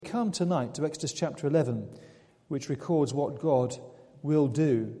Come tonight to Exodus chapter 11, which records what God will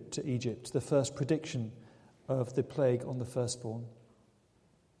do to Egypt, the first prediction of the plague on the firstborn.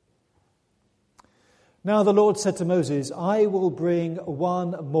 Now the Lord said to Moses, I will bring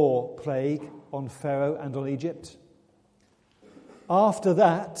one more plague on Pharaoh and on Egypt. After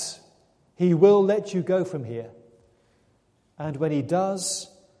that, he will let you go from here. And when he does,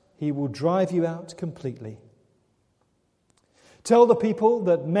 he will drive you out completely. Tell the people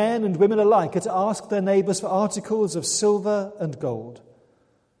that men and women alike are to ask their neighbours for articles of silver and gold.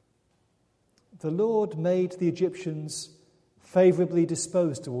 The Lord made the Egyptians favourably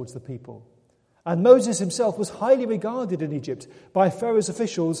disposed towards the people, and Moses himself was highly regarded in Egypt by Pharaoh's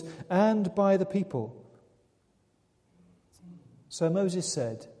officials and by the people. So Moses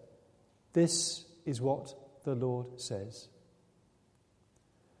said, this is what the Lord says.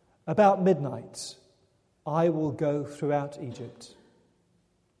 About midnight, I will go throughout Egypt.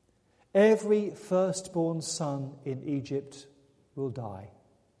 Every firstborn son in Egypt will die.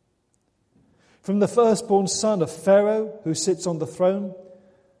 From the firstborn son of Pharaoh, who sits on the throne,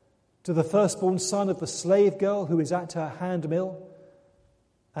 to the firstborn son of the slave girl who is at her handmill,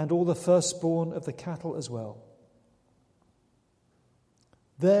 and all the firstborn of the cattle as well.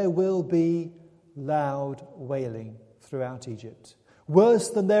 There will be loud wailing throughout Egypt, worse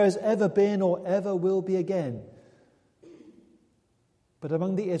than there has ever been or ever will be again. But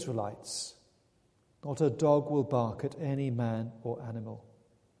among the Israelites, not a dog will bark at any man or animal.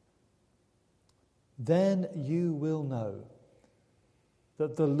 Then you will know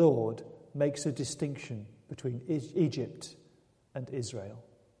that the Lord makes a distinction between Egypt and Israel.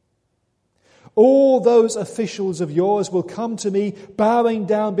 All those officials of yours will come to me, bowing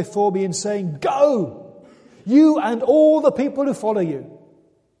down before me and saying, Go! You and all the people who follow you.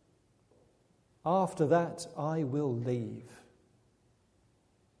 After that, I will leave.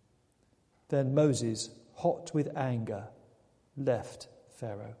 Then Moses, hot with anger, left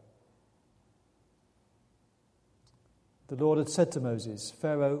Pharaoh. The Lord had said to Moses,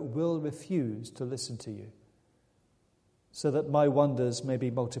 Pharaoh will refuse to listen to you, so that my wonders may be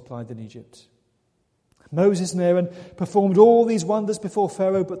multiplied in Egypt. Moses and Aaron performed all these wonders before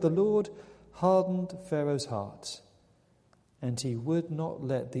Pharaoh, but the Lord hardened Pharaoh's heart, and he would not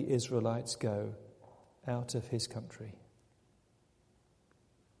let the Israelites go out of his country.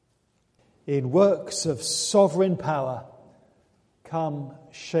 In works of sovereign power, come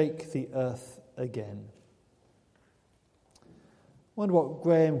shake the earth again. I wonder what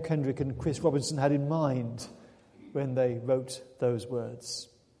Graham Kendrick and Chris Robinson had in mind when they wrote those words.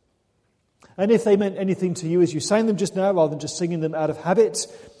 And if they meant anything to you as you sang them just now, rather than just singing them out of habit,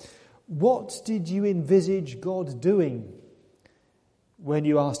 what did you envisage God doing when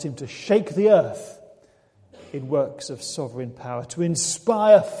you asked him to shake the earth in works of sovereign power, to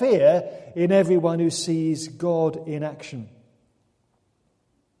inspire fear in everyone who sees God in action?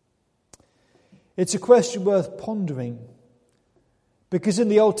 It's a question worth pondering, because in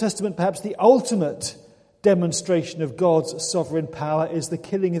the Old Testament, perhaps the ultimate demonstration of God's sovereign power is the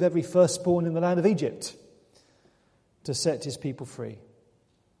killing of every firstborn in the land of Egypt to set his people free.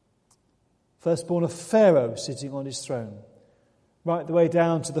 Firstborn of Pharaoh sitting on his throne, right the way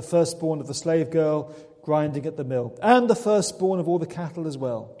down to the firstborn of the slave girl grinding at the mill, and the firstborn of all the cattle as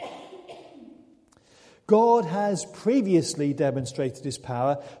well. God has previously demonstrated his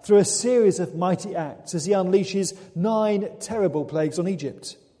power through a series of mighty acts as he unleashes 9 terrible plagues on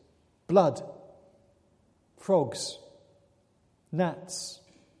Egypt: blood, frogs, gnats,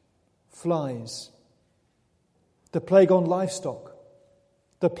 flies, the plague on livestock,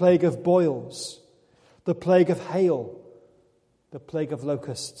 the plague of boils, the plague of hail, the plague of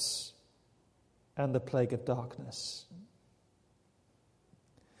locusts, and the plague of darkness.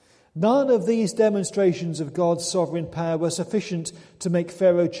 None of these demonstrations of God's sovereign power were sufficient to make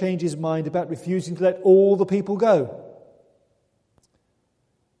Pharaoh change his mind about refusing to let all the people go.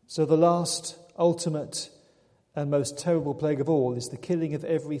 So the last, ultimate, and most terrible plague of all is the killing of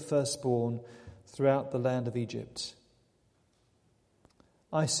every firstborn throughout the land of Egypt.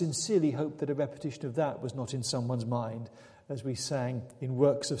 I sincerely hope that a repetition of that was not in someone's mind as we sang in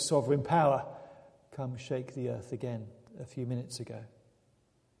works of sovereign power, Come Shake the Earth Again, a few minutes ago.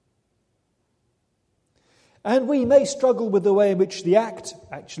 And we may struggle with the way in which the act,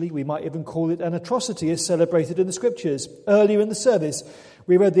 actually we might even call it an atrocity, is celebrated in the Scriptures. Earlier in the service,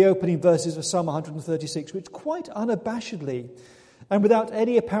 we read the opening verses of Psalm 136, which quite unabashedly and without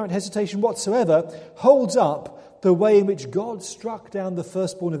any apparent hesitation whatsoever holds up the way in which God struck down the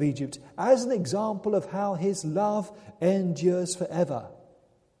firstborn of Egypt as an example of how his love endures forever.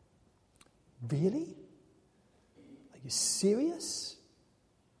 Really? Are you serious?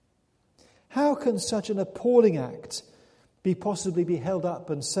 How can such an appalling act possibly be held up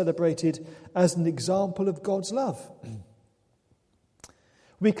and celebrated as an example of God's love?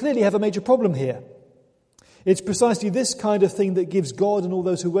 We clearly have a major problem here. It's precisely this kind of thing that gives God and all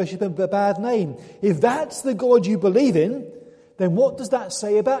those who worship him a bad name. If that's the God you believe in, then what does that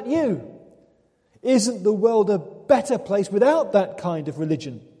say about you? Isn't the world a better place without that kind of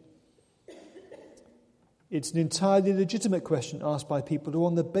religion? It's an entirely legitimate question asked by people who,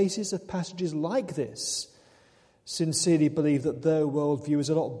 on the basis of passages like this, sincerely believe that their worldview is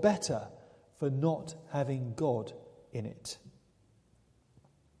a lot better for not having God in it.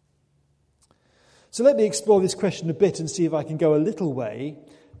 So let me explore this question a bit and see if I can go a little way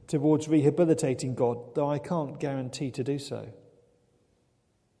towards rehabilitating God, though I can't guarantee to do so.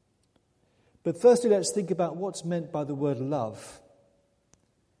 But firstly, let's think about what's meant by the word love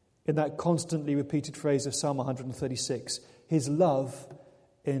in that constantly repeated phrase of Psalm 136. His love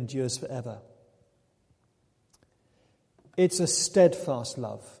endures forever. It's a steadfast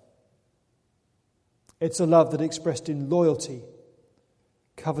love. It's a love that is expressed in loyalty,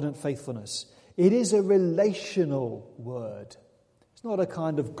 covenant faithfulness. It is a relational word. It's not a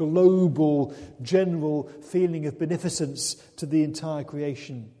kind of global, general feeling of beneficence to the entire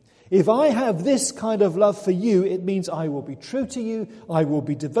creation. If I have this kind of love for you, it means I will be true to you, I will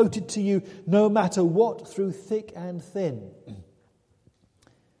be devoted to you, no matter what, through thick and thin.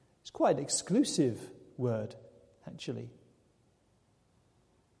 It's quite an exclusive word, actually.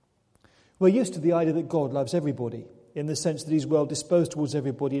 We're used to the idea that God loves everybody, in the sense that he's well disposed towards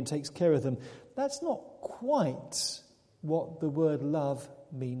everybody and takes care of them. That's not quite what the word love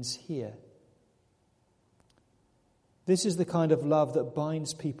means here. This is the kind of love that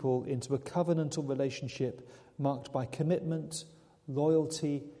binds people into a covenantal relationship marked by commitment,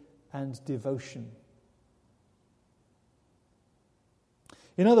 loyalty, and devotion.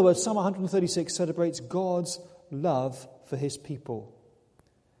 In other words, Psalm 136 celebrates God's love for his people,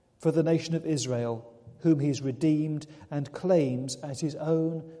 for the nation of Israel, whom he's redeemed and claims as his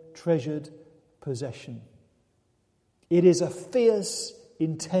own treasured possession. It is a fierce,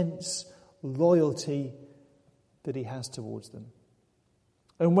 intense loyalty that he has towards them.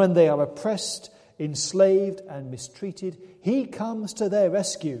 And when they are oppressed, enslaved, and mistreated, he comes to their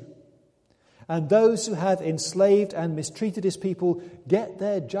rescue. And those who have enslaved and mistreated his people get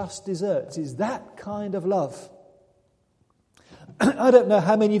their just deserts. It's that kind of love. I don't know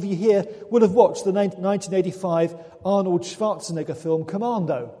how many of you here would have watched the 1985 Arnold Schwarzenegger film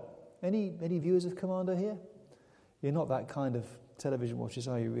Commando. Any viewers of Commando here? You're not that kind of television watchers,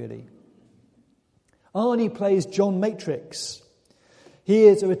 are you really? Arnie plays John Matrix. He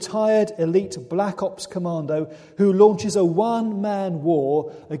is a retired elite Black Ops commando who launches a one-man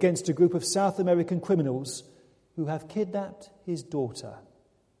war against a group of South American criminals who have kidnapped his daughter.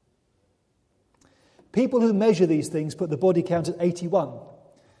 People who measure these things put the body count at 81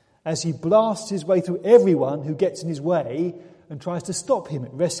 as he blasts his way through everyone who gets in his way and tries to stop him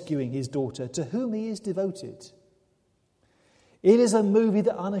rescuing his daughter, to whom he is devoted. It is a movie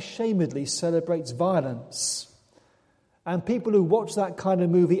that unashamedly celebrates violence. And people who watch that kind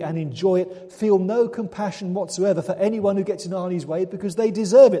of movie and enjoy it feel no compassion whatsoever for anyone who gets in Arnie's way, because they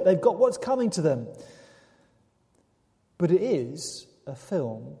deserve it. They've got what's coming to them. But it is a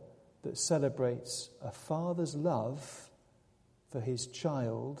film that celebrates a father's love for his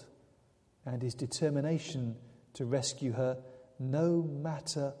child and his determination to rescue her no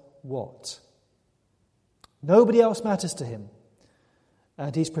matter what. Nobody else matters to him.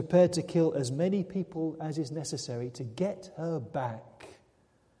 And he's prepared to kill as many people as is necessary to get her back.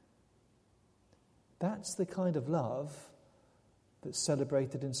 That's the kind of love that's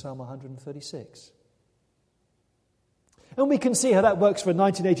celebrated in Psalm 136. And we can see how that works for a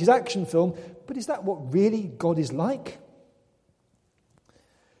 1980s action film, but is that what really God is like?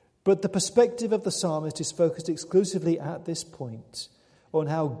 But the perspective of the psalmist is focused exclusively at this point on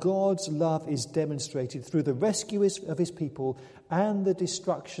how God's love is demonstrated through the rescue of his people and the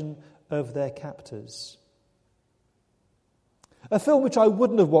destruction of their captors. A film which I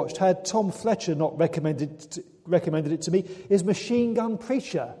wouldn't have watched had Tom Fletcher not recommended it to me is Machine Gun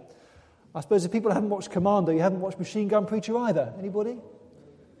Preacher. I suppose if people haven't watched Commando, you haven't watched Machine Gun Preacher either. Anybody?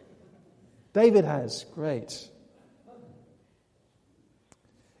 David has. Great.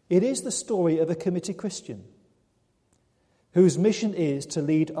 It is the story of a committed Christian whose mission is to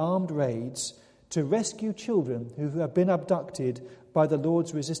lead armed raids to rescue children who have been abducted by the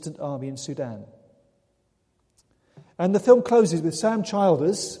Lord's resistant army in Sudan. And the film closes with Sam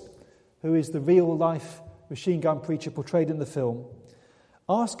Childers, who is the real-life machine gun preacher portrayed in the film,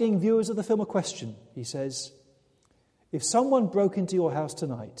 asking viewers of the film a question. He says, "If someone broke into your house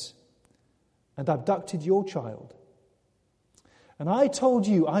tonight and abducted your child, and I told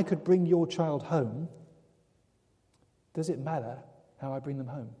you I could bring your child home, does it matter how I bring them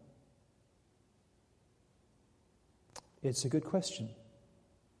home? It's a good question.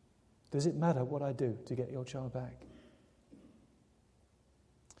 Does it matter what I do to get your child back?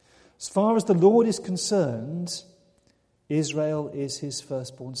 As far as the Lord is concerned, Israel is his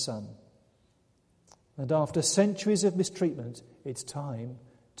firstborn son. And after centuries of mistreatment, it's time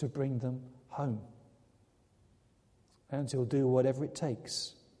to bring them home. And he'll do whatever it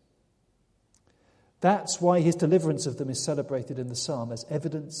takes. That's why his deliverance of them is celebrated in the psalm as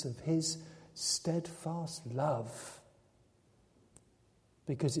evidence of his steadfast love.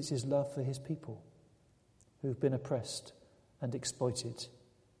 Because it's his love for his people who've been oppressed and exploited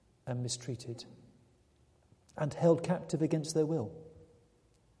and mistreated and held captive against their will.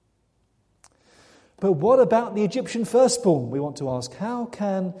 But what about the Egyptian firstborn, we want to ask? How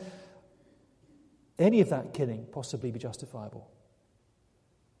can any of that killing possibly be justifiable?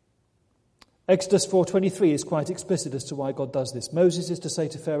 Exodus 4:23 is quite explicit as to why God does this. Moses is to say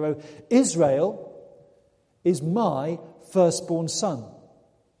to Pharaoh, Israel is my firstborn son.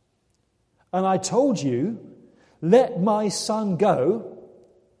 And I told you, let my son go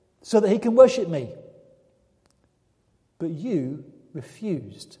so that he can worship me. But you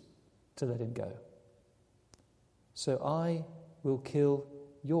refused to let him go. So I will kill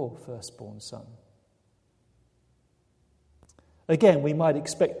your firstborn son. Again, we might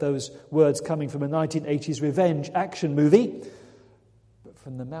expect those words coming from a 1980s revenge action movie, but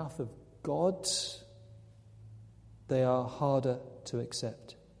from the mouth of God, they are harder to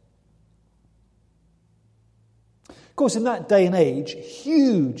accept. Of course, in that day and age,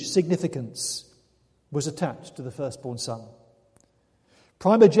 huge significance was attached to the firstborn son.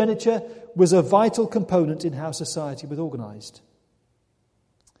 Primogeniture was a vital component in how society was organised.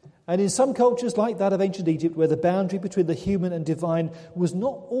 And in some cultures like that of ancient Egypt, where the boundary between the human and divine was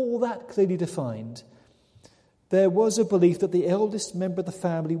not all that clearly defined, there was a belief that the eldest member of the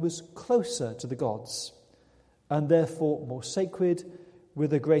family was closer to the gods and therefore more sacred,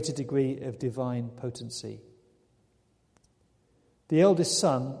 with a greater degree of divine potency. The eldest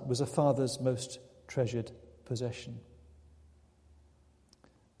son was a father's most treasured possession.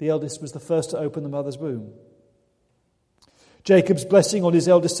 The eldest was the first to open the mother's womb. Jacob's blessing on his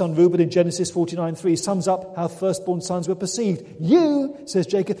eldest son Reuben in Genesis 49:3 sums up how firstborn sons were perceived. You, says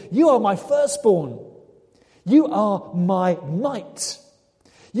Jacob, you are my firstborn. You are my might.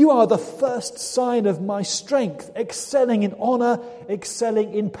 You are the first sign of my strength, excelling in honour,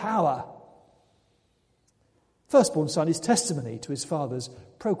 excelling in power. Firstborn son is testimony to his father's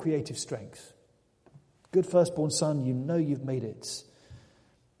procreative strength. Good firstborn son, you know you've made it.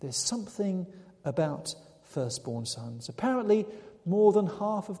 There's something about firstborn sons. Apparently, more than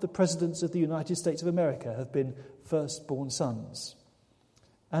half of the presidents of the United States of America have been firstborn sons.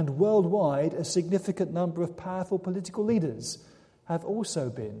 And worldwide, a significant number of powerful political leaders have also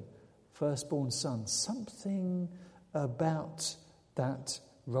been firstborn sons. Something about that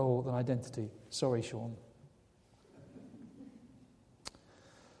role and identity. Sorry, Sean.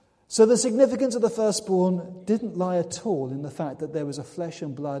 So the significance of the firstborn didn't lie at all in the fact that there was a flesh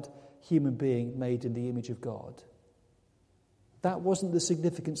and blood human being made in the image of God. That wasn't the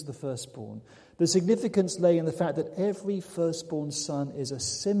significance of the firstborn. The significance lay in the fact that every firstborn son is a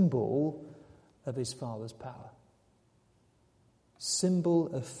symbol of his father's power. Symbol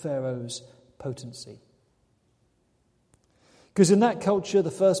of Pharaoh's potency. Because in that culture,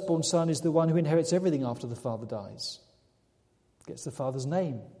 the firstborn son is the one who inherits everything after the father dies. Gets the father's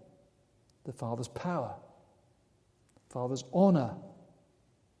name, the father's power, the father's honour.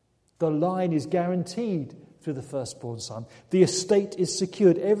 The line is guaranteed through the firstborn son. The estate is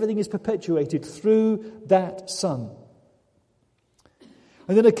secured. Everything is perpetuated through that son.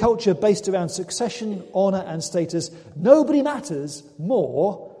 And in a culture based around succession, honour and status, nobody matters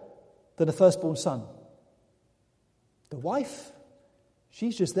more than a firstborn son. The wife,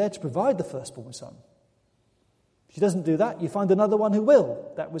 she's just there to provide the firstborn son. If she doesn't do that, you find another one who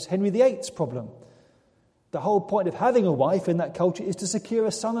will. That was Henry VIII's problem. The whole point of having a wife in that culture is to secure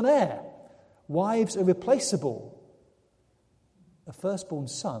a son and heir. Wives are replaceable. A firstborn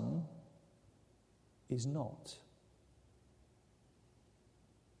son is not.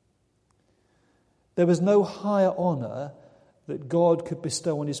 There was no higher honour that God could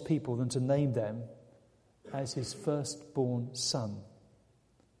bestow on his people than to name them as his firstborn son.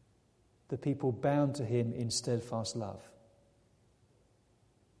 The people bound to him in steadfast love.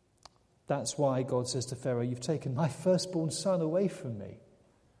 That's why God says to Pharaoh, you've taken my firstborn son away from me.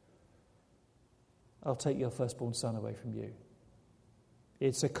 I'll take your firstborn son away from you.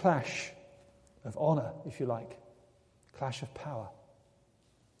 It's a clash of honour, if you like, clash of power.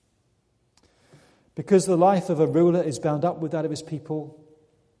 Because the life of a ruler is bound up with that of his people,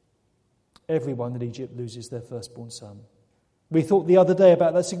 everyone in Egypt loses their firstborn son. We thought the other day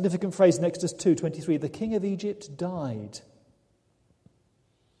about that significant phrase in Exodus 2:23, the king of Egypt died.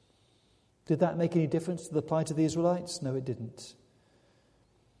 Did that make any difference to the plight of the Israelites? No, it didn't.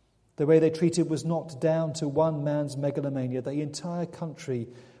 The way they treated was not down to one man's megalomania. The entire country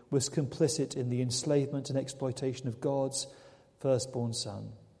was complicit in the enslavement and exploitation of God's firstborn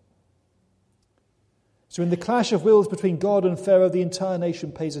son. So in the clash of wills between God and Pharaoh, the entire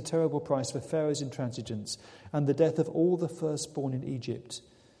nation pays a terrible price for Pharaoh's intransigence, and the death of all the firstborn in Egypt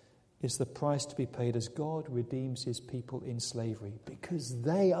is the price to be paid as God redeems his people in slavery, because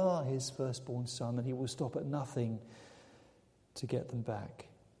they are his firstborn son, and he will stop at nothing to get them back.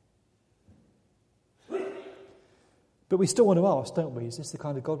 But we still want to ask, don't we, is this the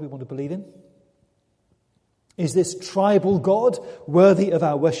kind of God we want to believe in? Is this tribal God worthy of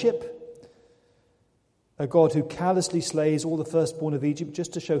our worship? A God who callously slays all the firstborn of Egypt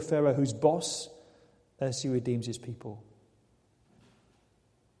just to show Pharaoh who's boss as he redeems his people.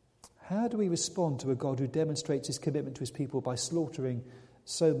 How do we respond to a God who demonstrates his commitment to his people by slaughtering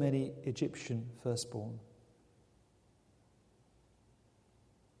so many Egyptian firstborn?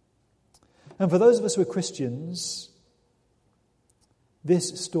 And for those of us who are Christians, this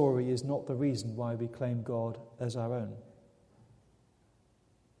story is not the reason why we claim God as our own.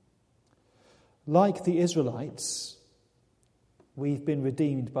 Like the Israelites, we've been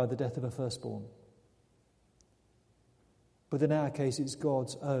redeemed by the death of a firstborn. But in our case, it's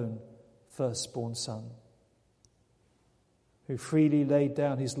God's own firstborn son, who freely laid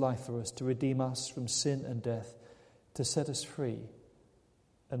down his life for us to redeem us from sin and death, to set us free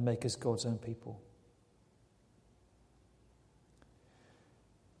and make us God's own people.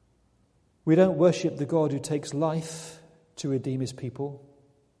 We don't worship the God who takes life to redeem his people,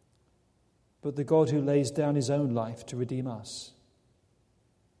 but the God who lays down his own life to redeem us,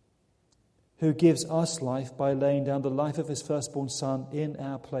 who gives us life by laying down the life of his firstborn son in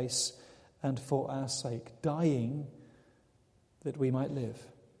our place and for our sake, dying that we might live.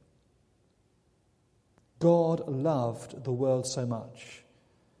 God loved the world so much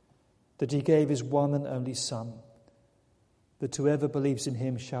that he gave his one and only Son, that whoever believes in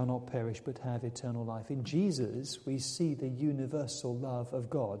him shall not perish but have eternal life. In Jesus, we see the universal love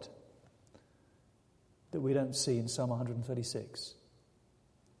of God that we don't see in Psalm 136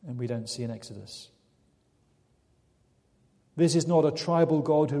 and we don't see in Exodus. This is not a tribal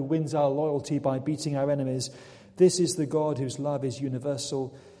God who wins our loyalty by beating our enemies. This is the God whose love is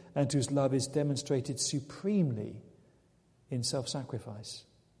universal and whose love is demonstrated supremely in self-sacrifice.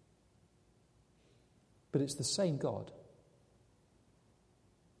 But it's the same God.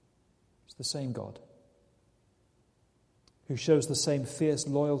 It's the same God who shows the same fierce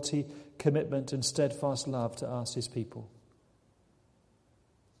loyalty, commitment, and steadfast love to us, his people.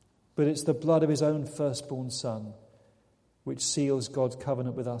 But it's the blood of his own firstborn son which seals God's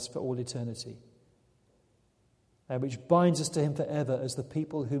covenant with us for all eternity, and which binds us to him forever as the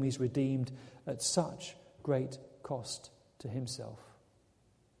people whom he's redeemed at such great cost to himself.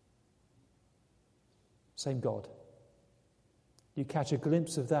 Same God. You catch a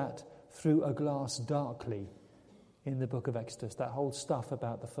glimpse of that through a glass darkly in the book of Exodus. That whole stuff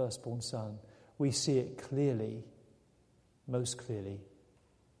about the firstborn son, we see it clearly, most clearly,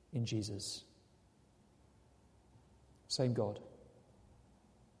 in Jesus. Same God.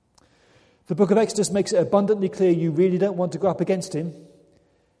 The book of Exodus makes it abundantly clear you really don't want to go up against him.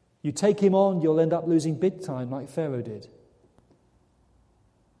 You take him on, you'll end up losing big time like Pharaoh did.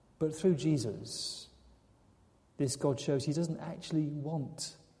 But through Jesus, this God shows he doesn't actually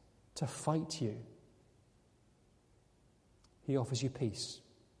want to fight you. He offers you peace,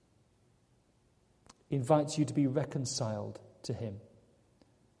 invites you to be reconciled to him,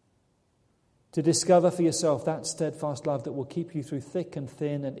 to discover for yourself that steadfast love that will keep you through thick and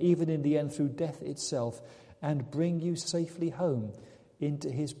thin, and even in the end through death itself, and bring you safely home into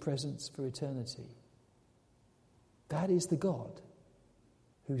his presence for eternity. That is the God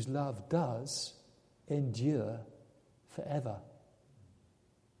whose love does endure forever,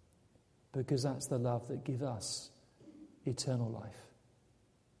 because that's the love that gives us eternal life.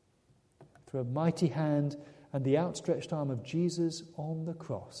 Through a mighty hand and the outstretched arm of Jesus on the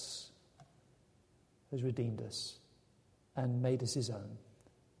cross, has redeemed us and made us his own,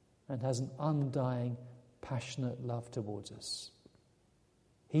 and has an undying, passionate love towards us.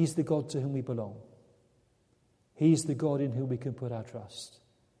 He's the God to whom we belong. He's the God in whom we can put our trust.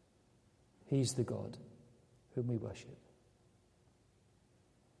 He's the God whom we worship.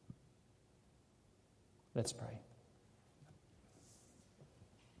 Let's pray.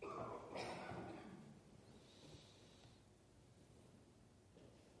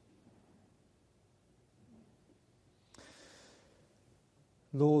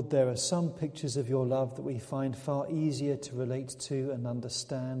 Lord, there are some pictures of your love that we find far easier to relate to and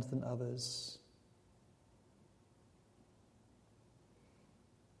understand than others.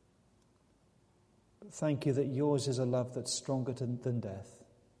 But thank you that yours is a love that's stronger than death.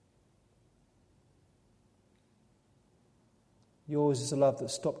 Yours is a love that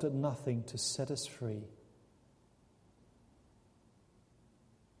stopped at nothing to set us free,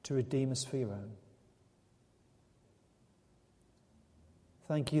 to redeem us for your own.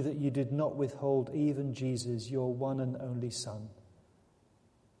 Thank you that you did not withhold even Jesus, your one and only Son,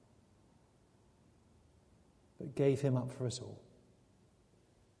 but gave him up for us all.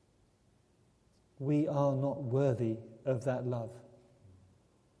 We are not worthy of that love,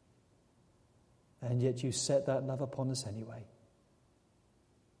 and yet you set that love upon us anyway.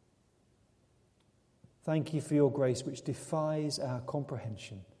 Thank you for your grace, which defies our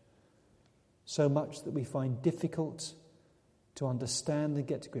comprehension, so much that we find difficult to understand and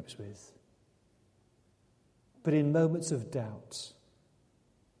get to grips with. But in moments of doubt,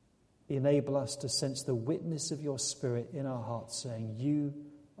 enable us to sense the witness of your Spirit in our hearts saying, you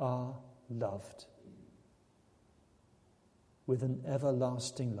are loved with an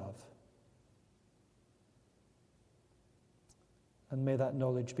everlasting love. And may that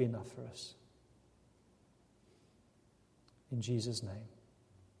knowledge be enough for us. In Jesus' name,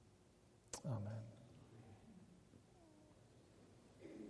 amen.